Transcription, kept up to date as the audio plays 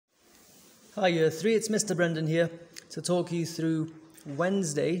Hi Year 3, it's Mr. Brendan here to talk you through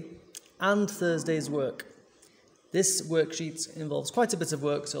Wednesday and Thursday's work. This worksheet involves quite a bit of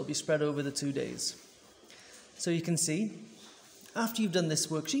work, so it'll be spread over the 2 days. So you can see, after you've done this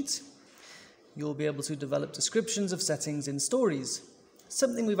worksheet, you'll be able to develop descriptions of settings in stories,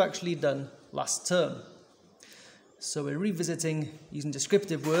 something we've actually done last term. So we're revisiting using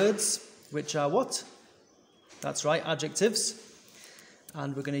descriptive words, which are what? That's right, adjectives.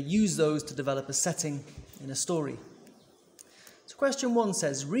 And we're going to use those to develop a setting in a story. So question 1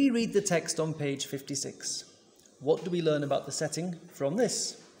 says, reread the text on page 56. What do we learn about the setting from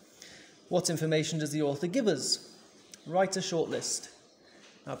this? What information does the author give us? Write a short list.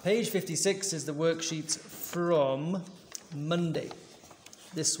 Now page 56 is the worksheet from Monday,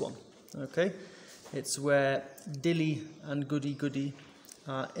 this one, okay? It's where Dilly and Goody Goody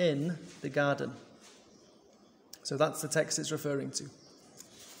are in the garden. So that's the text it's referring to.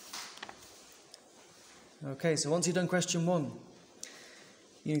 Okay, so once you've done question 1,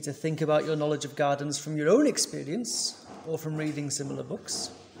 you need to think about your knowledge of gardens from your own experience or from reading similar books.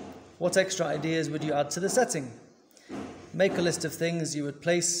 What extra ideas would you add to the setting? Make a list of things you would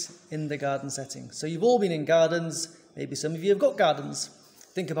place in the garden setting. So you've all been in gardens, maybe some of you have got gardens.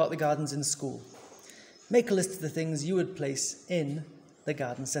 Think about the gardens in school. Make a list of the things you would place in the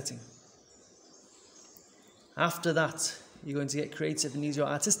garden setting. After that, you're going to get creative and use your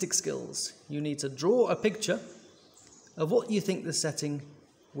artistic skills. You need to draw a picture of what you think the setting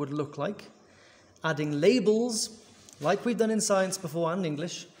would look like, adding labels, like we've done in science before and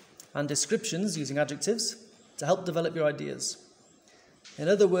English, and descriptions using adjectives to help develop your ideas. In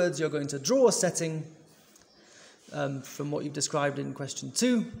other words, you're going to draw a setting from what you've described in question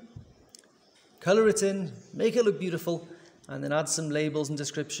 2, colour it in, make it look beautiful, and then add some labels and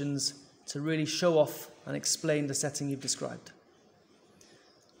descriptions to really show off and explain the setting you've described.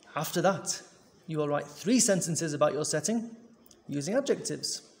 After that, you will write 3 sentences about your setting using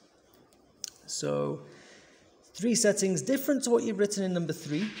adjectives. So, 3 settings different to what you've written in number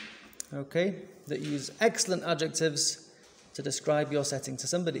 3, okay, that use excellent adjectives to describe your setting to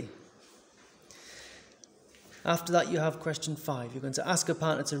somebody. After that, you have question 5. You're going to ask a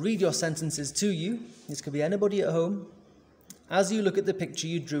partner to read your sentences to you. This could be anybody at home, as you look at the picture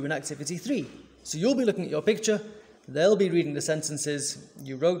you drew in activity 3. So you'll be looking at your picture, they'll be reading the sentences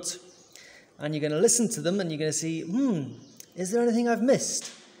you wrote, and you're going to listen to them and you're going to see, is there anything I've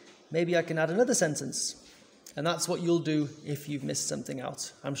missed? Maybe I can add another sentence. And that's what you'll do if you've missed something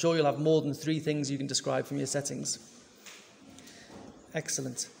out. I'm sure you'll have more than 3 things you can describe from your settings.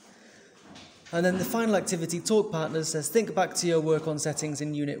 Excellent. And then the final activity, Talk Partners, says think back to your work on settings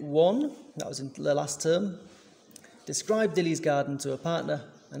in Unit 1, that was in the last term. Describe Dilly's garden to a partner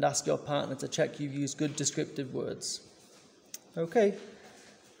and ask your partner to check you've used good descriptive words. Okay,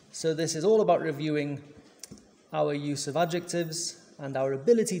 so this is all about reviewing our use of adjectives and our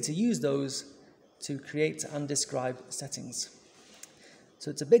ability to use those to create and describe settings.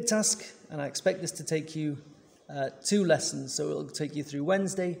 So it's a big task, and I expect this to take you 2 lessons, so it'll take you through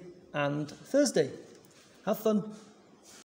Wednesday and Thursday. Have fun.